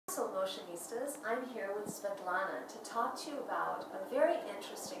Motionistas. I'm here with Svetlana to talk to you about a very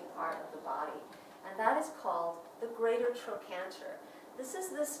interesting part of the body, and that is called the Greater Trochanter. This is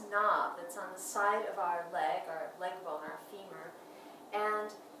this knob that's on the side of our leg bone, our femur,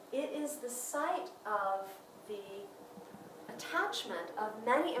 and it is the site of the attachment of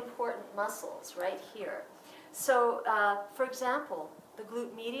many important muscles right here. So, for example, the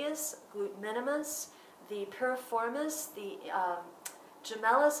glute medius, glute minimus, the piriformis, the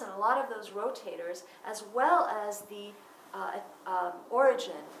gemellus, and a lot of those rotators, as well as the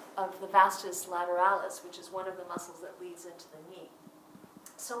origin of the vastus lateralis, which is one of the muscles that leads into the knee.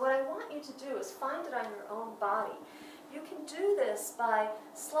 So what I want you to do is find it on your own body. You can do this by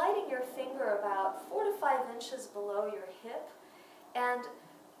sliding your finger about 4 to 5 inches below your hip, and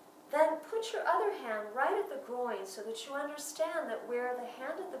then put your other hand right at the groin so that you understand that where the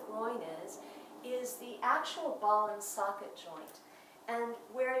hand at the groin is the actual ball and socket joint. And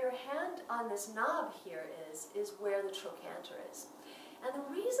where your hand on this knob here is where the trochanter is. And the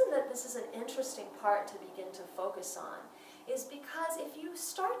reason that this is an interesting part to begin to focus on is because if you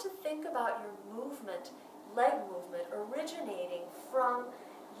start to think about your movement, leg movement, originating from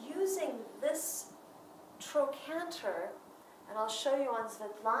using this trochanter, and I'll show you on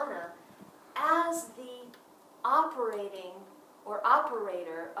Svetlana, as the operating or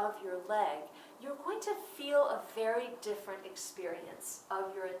operator of your leg, you're going to feel a very different experience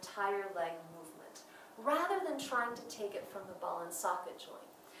of your entire leg movement, rather than trying to take it from the ball and socket joint.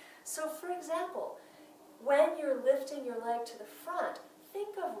 So for example, when you're lifting your leg to the front,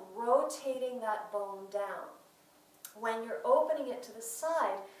 think of rotating that bone down. When you're opening it to the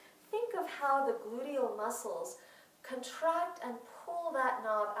side, think of how the gluteal muscles contract and pull that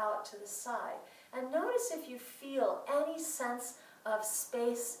knob out to the side. And notice if you feel any sense of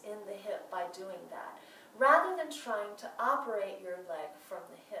space in the hip by doing that, rather than trying to operate your leg from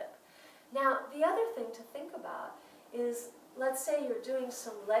the hip. Now, the other thing to think about is, let's say you're doing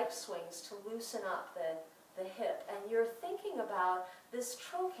some leg swings to loosen up the hip, and you're thinking about this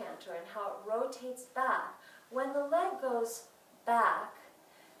trochanter and how it rotates back. When the leg goes back,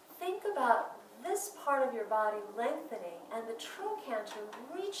 think about this part of your body lengthening and the trochanter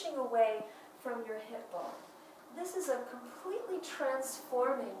reaching away from your hip bone. This is a completely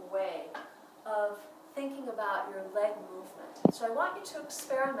transforming way of thinking about your leg movement. So I want you to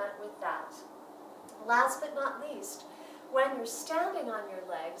experiment with that. Last but not least, when you're standing on your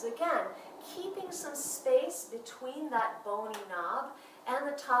legs, again, keeping some space between that bony knob and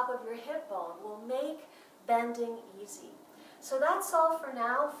the top of your hip bone will make bending easy. So that's all for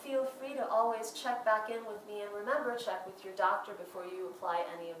now. Feel free to always check back in with me, and remember, check with your doctor before you apply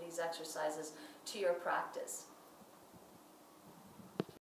any of these exercises to your practice.